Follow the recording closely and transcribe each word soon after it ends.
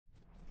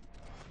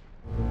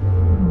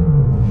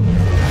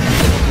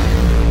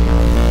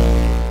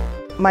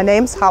My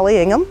name's Holly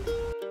Ingham.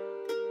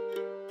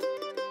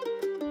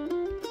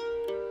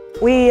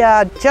 We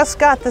just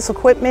got this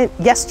equipment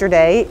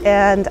yesterday,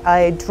 and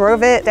I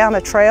drove it down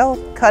a trail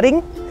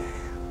cutting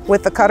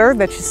with the cutter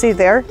that you see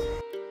there.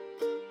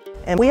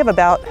 And we have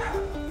about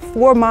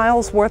 4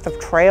 miles worth of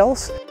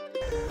trails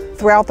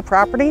throughout the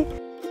property.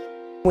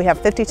 We have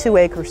 52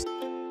 acres.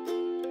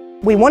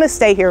 We want to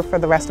stay here for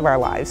the rest of our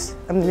lives.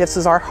 I mean, this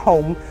is our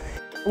home.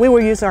 We were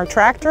using our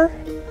tractor,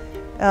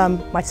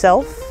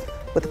 myself,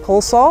 with a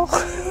pole saw,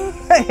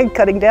 and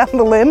cutting down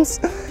the limbs.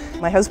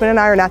 My husband and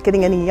I are not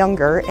getting any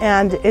younger,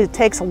 and it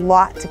takes a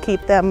lot to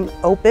keep them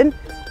open.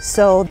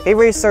 So he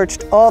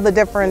researched all the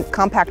different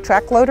compact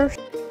track loaders.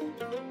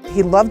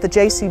 He loved the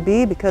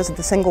JCB because of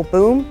the single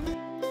boom,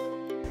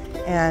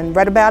 and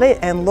read about it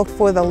and looked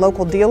for the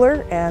local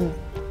dealer, and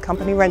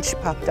Company Wrench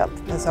popped up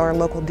as our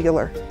local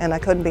dealer, and I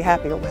couldn't be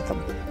happier with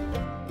them.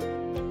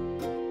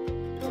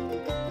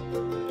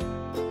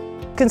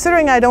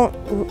 Considering I don't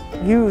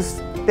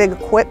use big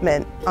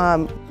equipment,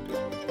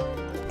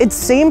 it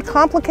seemed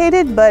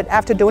complicated, but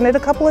after doing it a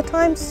couple of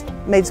times,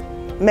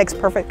 makes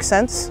perfect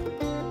sense.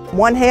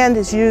 One hand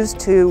is used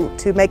to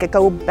make it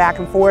go back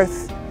and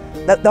forth,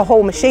 the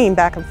whole machine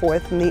back and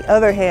forth, and the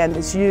other hand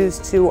is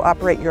used to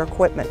operate your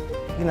equipment,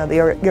 you know,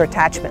 your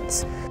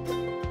attachments.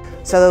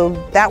 So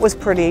that was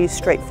pretty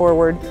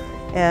straightforward,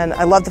 and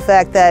I love the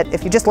fact that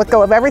if you just let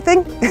go of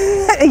everything,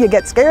 you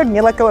get scared and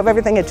you let go of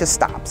everything, it just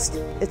stops.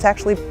 It's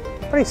actually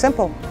pretty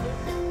simple.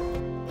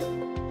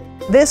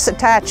 This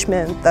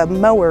attachment, the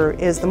mower,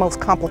 is the most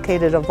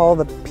complicated of all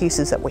the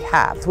pieces that we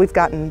have. We've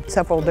gotten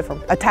several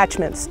different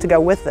attachments to go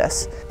with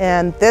this.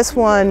 And this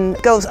one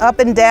goes up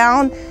and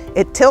down,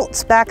 it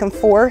tilts back and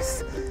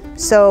forth,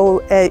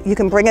 so you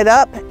can bring it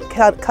up,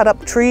 cut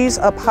up trees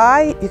up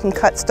high, you can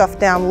cut stuff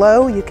down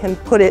low, you can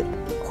put it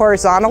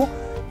horizontal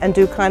and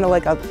do kind of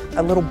like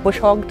a little bush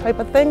hog type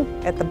of thing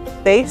at the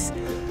base.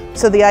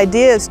 So the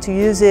idea is to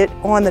use it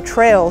on the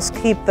trails,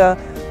 keep the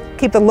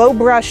low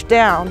brush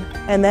down,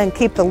 and then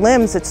keep the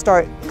limbs that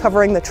start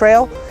covering the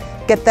trail,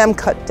 get them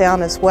cut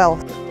down as well.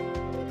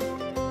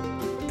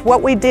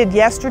 What we did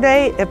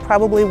yesterday, it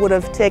probably would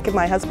have taken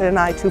my husband and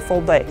I 2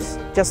 full days,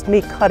 just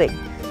me cutting.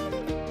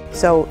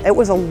 So it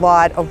was a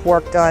lot of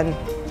work done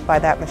by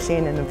that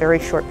machine in a very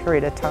short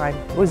period of time.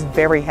 I was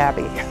very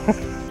happy.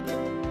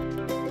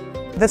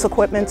 This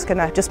equipment's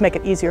gonna just make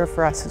it easier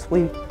for us as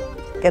we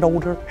get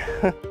older.